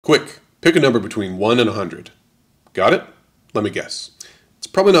Quick, pick a number between 1 and 100. Got it? Let me guess. It's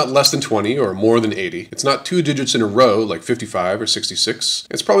probably not less than 20 or more than 80. It's not two digits in a row like 55 or 66.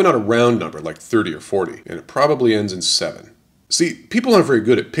 It's probably not a round number like 30 or 40. And it probably ends in 7. See, people aren't very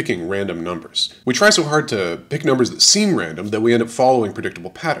good at picking random numbers. We try so hard to pick numbers that seem random that we end up following predictable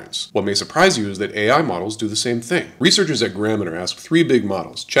patterns. What may surprise you is that AI models do the same thing. Researchers at Graminar asked 3 big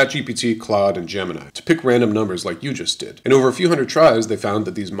models, ChatGPT, Claude, and Gemini, to pick random numbers like you just did. And over a few hundred tries, they found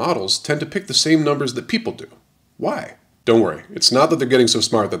that these models tend to pick the same numbers that people do. Why? Don't worry, it's not that they're getting so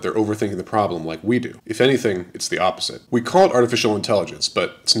smart that they're overthinking the problem like we do. If anything, it's the opposite. We call it artificial intelligence,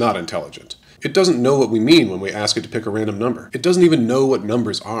 but it's not intelligent. It doesn't know what we mean when we ask it to pick a random number. It doesn't even know what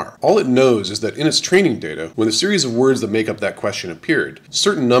numbers are. All it knows is that in its training data, when the series of words that make up that question appeared,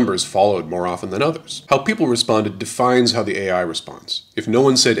 certain numbers followed more often than others. How people responded defines how the AI responds. If no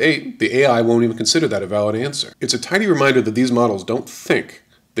one said 8, the AI won't even consider that a valid answer. It's a tiny reminder that these models don't think,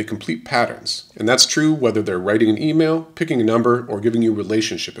 they complete patterns. And that's true whether they're writing an email, picking a number, or giving you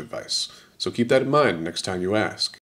relationship advice. So keep that in mind next time you ask.